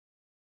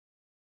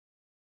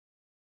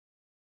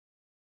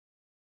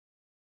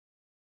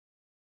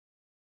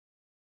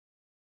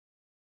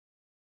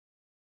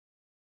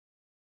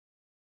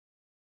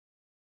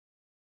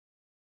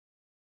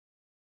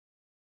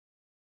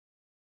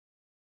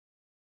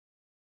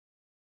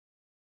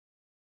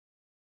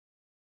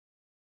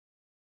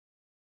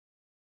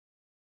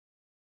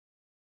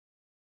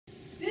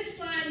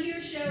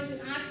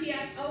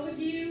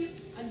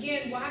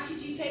why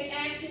should you take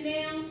action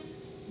now?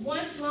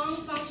 Once lung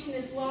function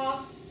is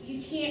lost,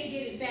 you can't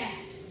get it back.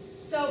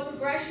 So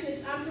progression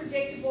is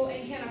unpredictable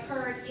and can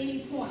occur at any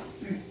point.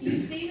 You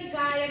see the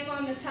guy up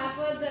on the top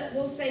of the,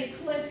 we'll say,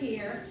 cliff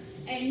here,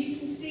 and you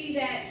can see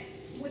that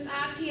with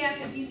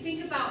IPF, if you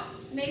think about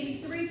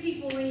maybe 3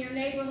 people in your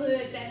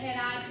neighborhood that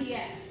had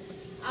IPF,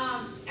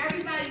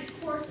 everybody's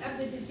course of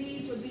the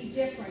disease would be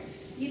different.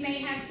 You may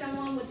have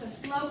someone with a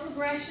slow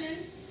progression.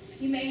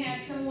 You may have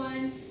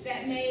someone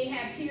that may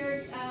have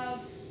periods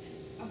of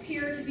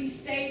appear to be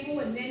stable,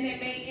 and then they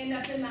may end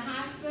up in the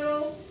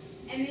hospital.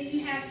 And then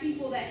you have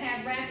people that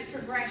have rapid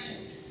progression.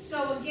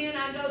 So again,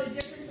 I go to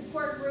different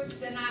support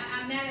groups, and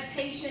I met a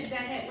patient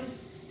that was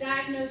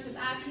diagnosed with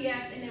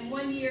IPF, and in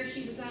 1 year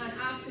she was on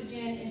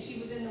oxygen and she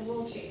was in the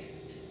wheelchair.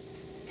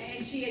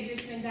 And she had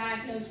just been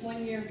diagnosed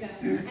 1 year ago.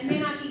 And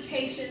then I meet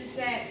patients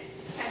that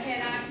have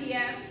had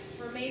IPF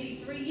for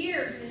maybe 3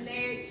 years, and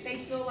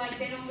they feel like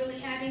they don't really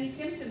have any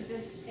symptoms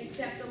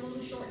except a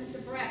little shortness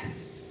of breath.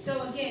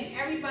 So again,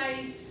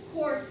 everybody's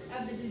course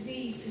of the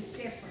disease is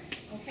different,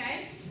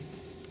 okay?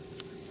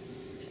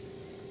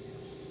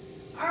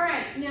 All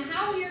right, now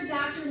how will your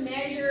doctor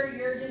measure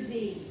your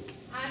disease?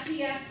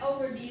 IPF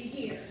overview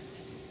here.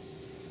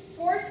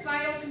 Forced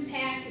vital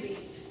capacity.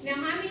 Now,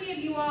 how many of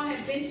you all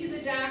have been to the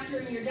doctor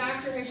and your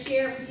doctor has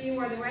shared with you,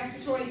 or the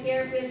respiratory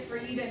therapist, for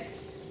you to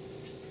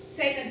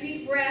take a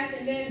deep breath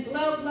and then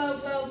blow, blow,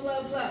 blow,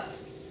 blow, blow?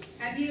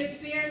 Have you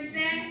experienced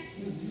that?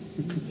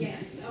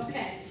 Yes,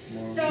 okay.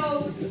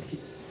 So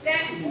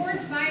that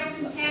forced vital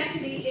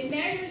capacity, it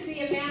measures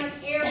the amount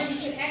of air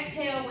you can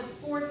exhale with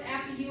force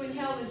after you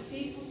inhale as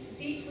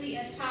deeply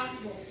as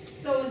possible.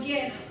 So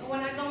again, when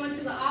I go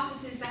into the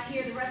offices, I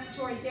hear the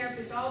respiratory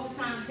therapists all the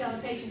time tell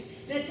the patients,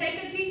 then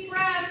take a deep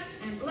breath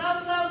and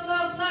blow, blow,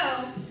 blow,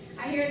 blow.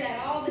 I hear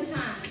that all the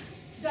time.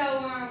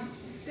 So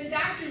the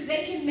doctors,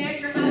 they can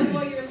measure how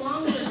well your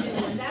lungs are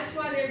doing. That's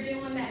why they're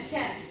doing that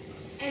test.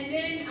 And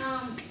then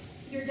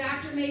your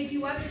doctor may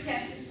do other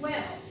tests as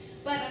well.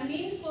 But a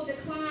meaningful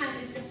decline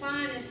is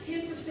defined as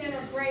 10%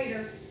 or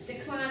greater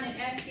decline in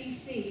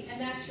FVC,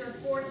 and that's your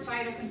forced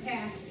vital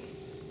capacity.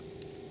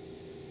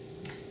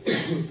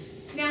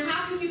 Now,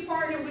 how can you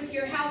partner with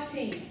your health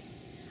team?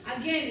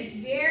 Again, it's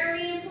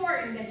very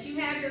important that you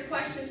have your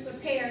questions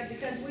prepared,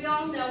 because we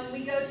all know when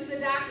we go to the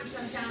doctor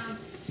sometimes,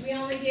 we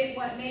only get,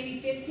 what, maybe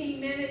 15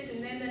 minutes,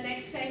 and then the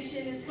next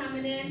patient is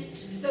coming in.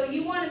 So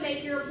you want to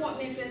make your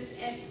appointments as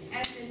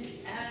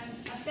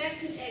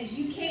effective as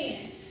you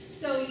can.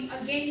 So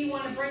again, you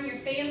want to bring your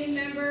family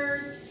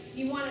members.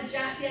 You want to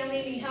jot down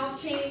any health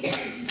changes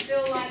if you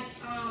feel like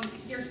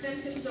your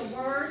symptoms are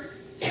worse.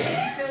 If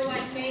you feel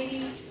like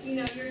maybe,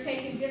 you're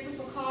taking different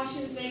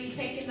precautions, maybe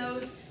taking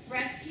those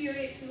rest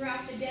periods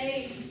throughout the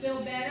day and you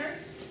feel better.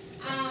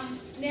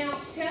 Now,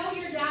 tell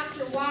your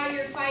doctor why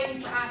you're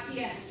fighting for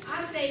IPF.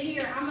 I say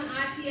here, I'm an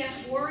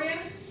IPF warrior,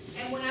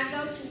 and when I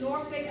go to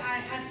Norfolk,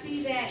 I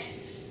see that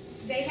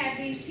they have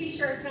these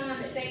T-shirts on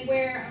that they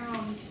wear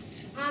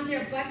on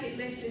their bucket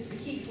list is to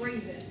keep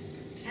breathing.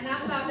 And I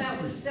thought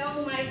that was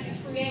so nice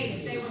and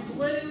creative. They were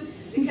blue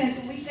because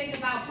when we think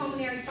about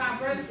pulmonary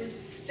fibrosis,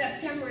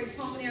 September is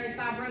Pulmonary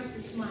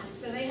Fibrosis Month.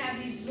 So they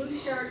have these blue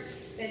shirts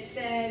that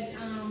says,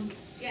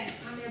 yes,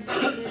 on their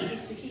bucket list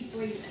is to keep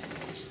breathing.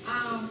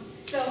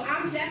 So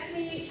I'm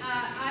definitely an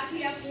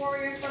IPF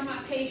warrior for my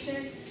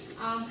patients.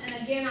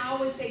 And again, I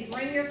always say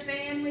bring your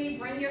family,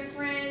 bring your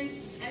friends,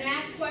 and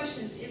ask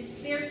questions.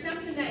 If there's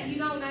something that you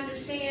don't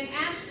understand,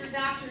 ask your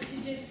doctor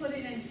to just put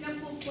it in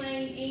simple,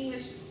 plain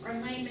English or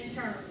layman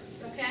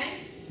terms, okay?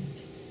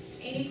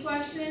 Any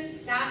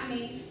questions? Stop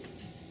me.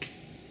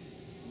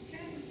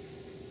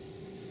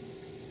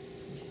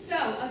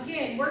 So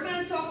again, we're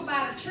going to talk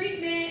about a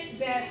treatment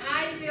that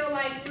I feel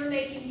like we're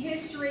making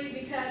history,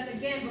 because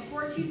again,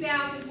 before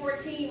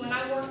 2014, when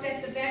I worked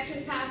at the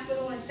Veterans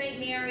Hospital in St.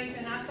 Mary's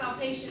and I saw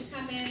patients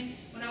come in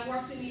when I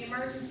worked in the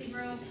emergency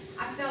room,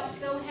 I felt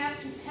so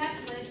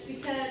helpless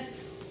because,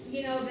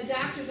 the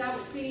doctors I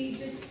would see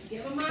just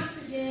give them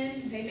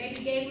oxygen, they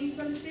maybe gave them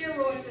some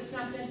steroids or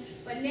something,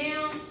 but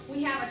now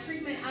we have a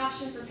treatment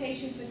option for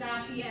patients with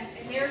IPF,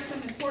 and there are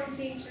some important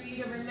things for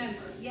you to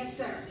remember. Yes,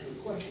 sir?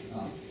 Good question.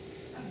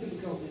 How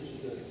difficult is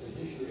it to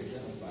initially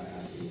identify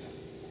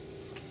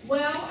IPF?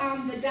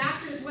 Well, the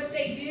doctors, what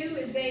they do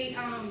is they,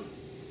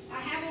 I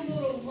have a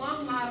little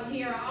lung model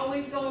here. I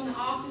always go in the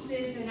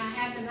offices and I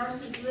have the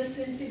nurses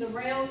listen to the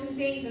rails and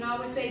things, and I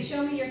always say,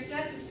 show me your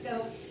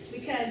stethoscope,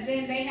 because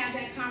then they have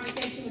that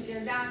conversation with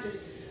their doctors.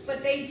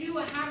 But they do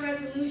a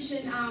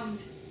high-resolution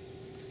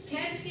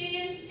CAT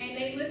scan, and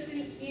they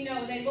listen,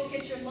 they look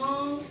at your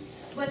lungs.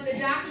 But the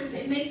doctors,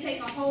 it may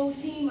take a whole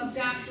team of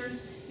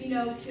doctors,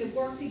 to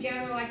work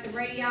together, like the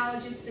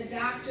radiologist, the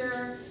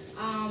doctor,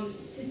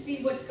 to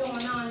see what's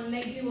going on. And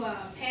they do a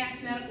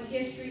past medical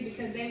history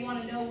because they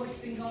want to know what's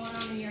been going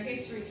on in your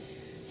history.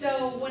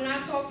 So when I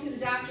talk to the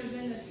doctors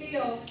in the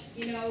field,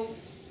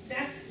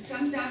 that's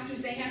some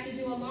doctors, they have to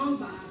do a lung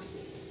biopsy.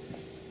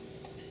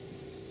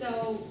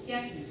 So,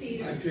 yes,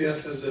 Peter?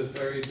 IPF has a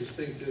very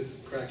distinctive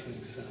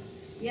crackling sound.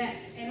 Yes,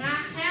 and I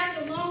have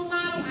the long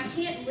model. I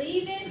can't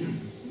leave it,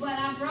 but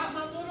I brought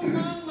my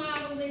little long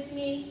model with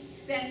me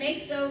that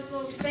makes those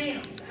little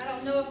sounds. I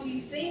don't know if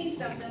you've seen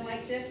something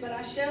like this, but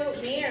I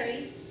showed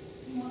Mary.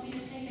 You want me to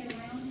take it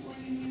around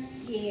for you, Mary?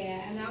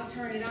 Yeah, and I'll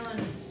turn it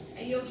on,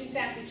 and you'll just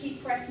have to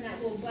keep pressing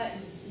that little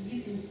button.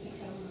 You can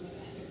tell them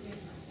about the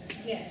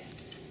difference. Yes.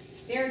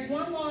 There's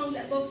one lung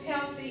that looks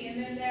healthy,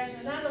 and then there's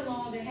another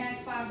lung that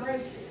has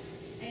fibrosis.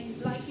 And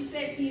like you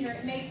said, Peter,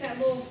 it makes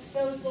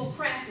those little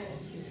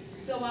crackles.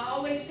 So I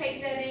always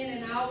take that in,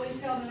 and I always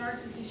tell the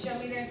nurses to show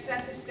me their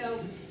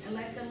stethoscope and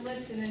let them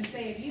listen and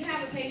say, if you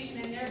have a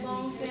patient and their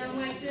lungs sound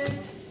like this,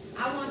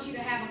 I want you to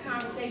have a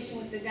conversation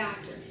with the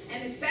doctor.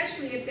 And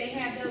especially if they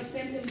have those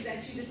symptoms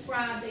that you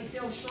described, they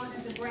feel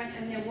shortness of breath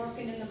and they're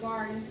working in the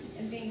garden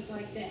and things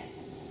like that.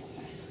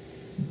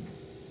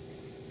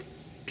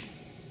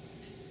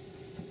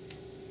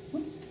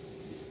 Whoops.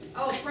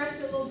 Oh, press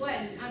the little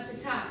button at the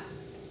top.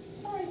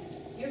 Sorry.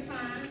 You're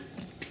fine.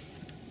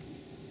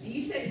 And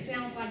you said it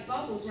sounds like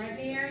bubbles, right,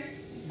 Mary?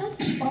 It sounds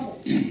like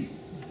bubbles. It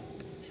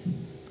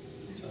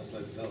sounds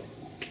like Velcro.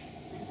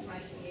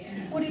 Like,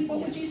 yeah. What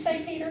would you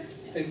say, Peter?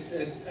 And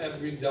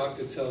every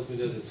doctor tells me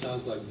that it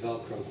sounds like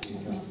Velcro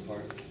being cut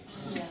apart.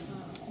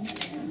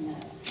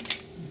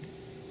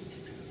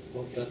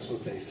 Well, that's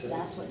what they say.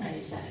 That's what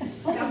they say.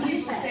 Some people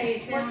say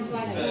it sounds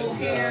like little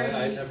hair.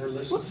 I never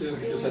listen to it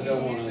because I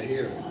don't want to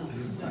hear it.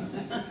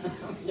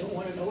 Don't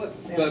want to know what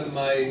it sounds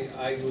But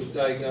I was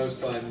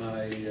diagnosed by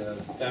my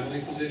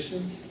family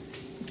physician,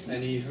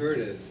 and he heard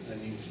it,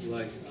 and he's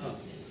like, oh,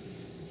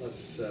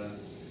 let's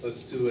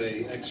do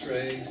a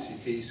X-ray,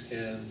 CT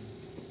scan,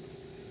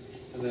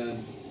 and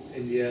then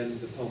in the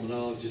end, the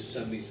pulmonologist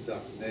sent me to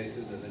Dr.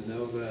 Nathan and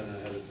Innova, and I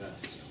had a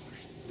VES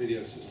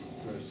video system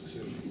first.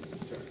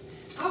 Sorry.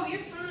 Oh, you're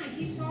fine.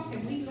 Keep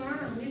talking. We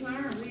learn. We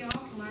all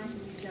can learn from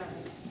each other.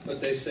 But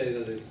they say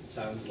that it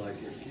sounds like,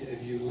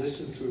 if you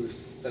listen through a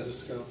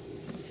stethoscope,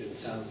 it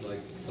sounds like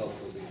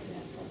Velcro being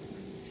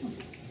cut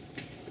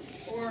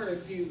apart. Or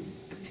if you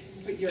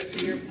put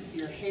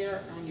your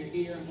hair on your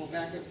ear and go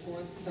back and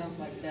forth, sounds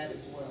like that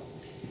as well.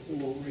 Who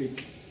will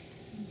read?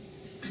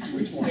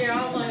 Which one? Here,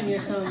 I'll loan you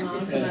some,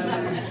 Mom.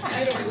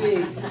 I don't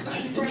read.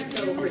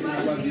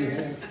 How about you,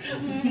 Hank?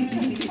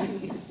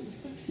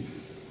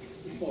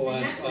 Oh,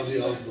 ask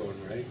Ozzy Osbourne,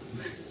 right?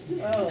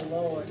 Oh,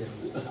 Lord.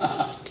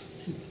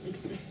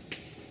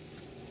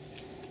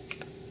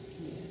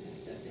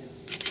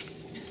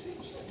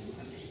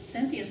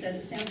 Cynthia said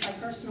it sounds like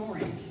her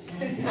snoring.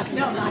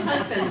 No, my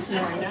husband's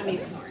snoring, not me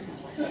snoring.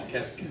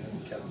 Cat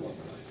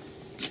walking by.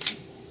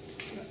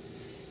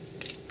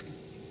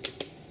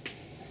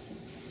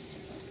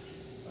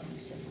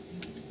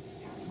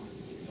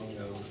 Oh,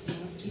 no.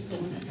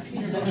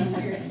 I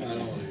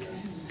don't want to hear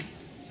it.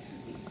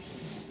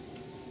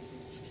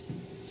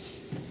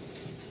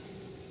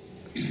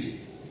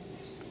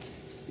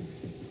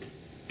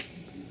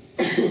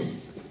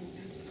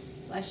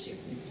 Bless you.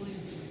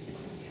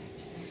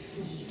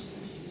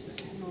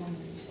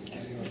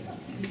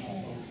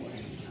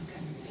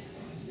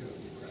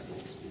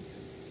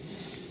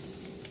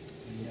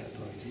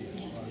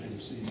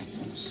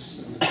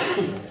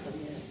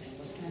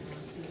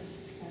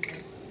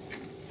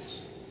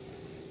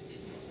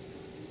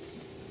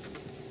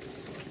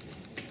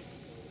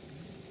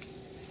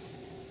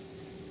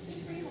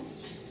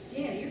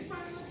 Yeah, you're fine.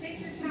 Take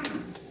your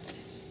time.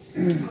 I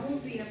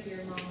won't be up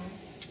here long.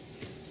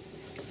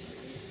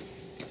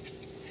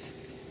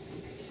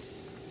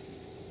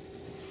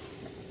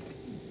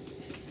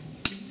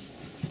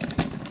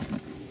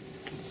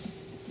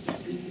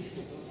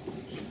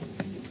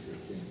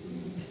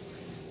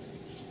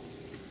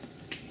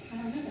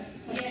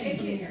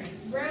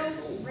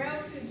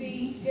 Rails could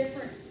be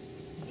different,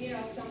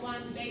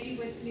 someone maybe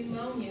with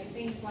pneumonia,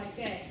 things like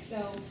that.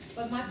 So,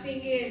 but my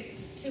thing is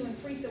to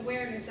increase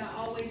awareness. I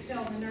always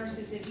tell the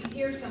nurses, if you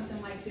hear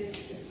something like this,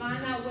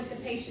 find out what the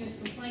patient is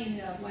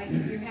complaining of. Like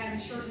if you're having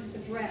shortness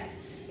of breath,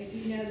 if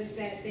you notice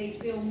that they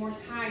feel more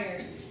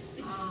tired,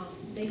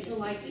 they feel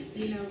like,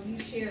 you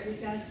shared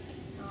with us,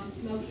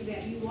 Smokey,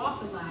 that you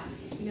walk a lot.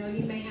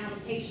 You may have a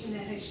patient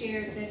that has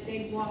shared that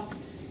they walked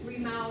 3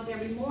 miles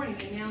every morning,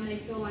 and now they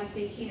feel like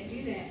they can't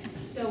do that.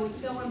 So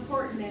it's so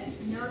important that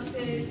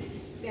nurses,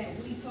 that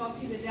we talk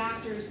to the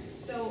doctors,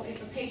 so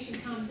if a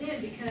patient comes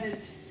in, because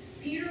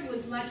Peter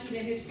was lucky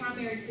that his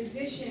primary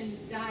physician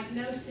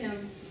diagnosed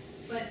him,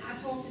 but I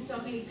talked to so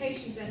many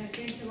patients that have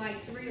been to like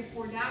 3 or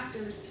 4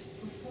 doctors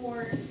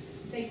before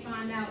they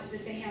find out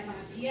that they have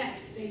IPF.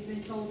 They've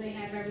been told they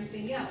have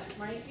everything else,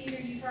 right,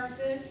 Peter? You've heard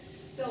this?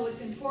 So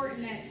it's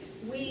important that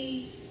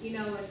we,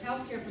 as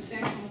healthcare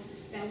professionals,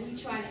 that we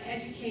try to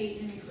educate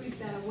and increase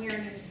that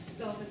awareness,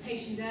 so if a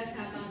patient does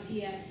have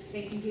IPF,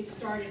 they can get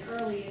started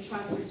early and try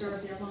to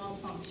preserve their lung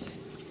function.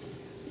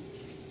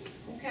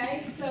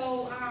 Okay,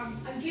 so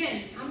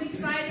again, I'm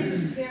excited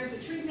because there's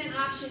a treatment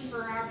option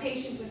for our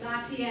patients with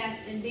IPF,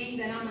 and being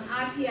that I'm an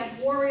IPF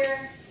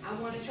warrior, I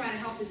want to try to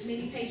help as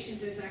many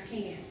patients as I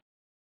can.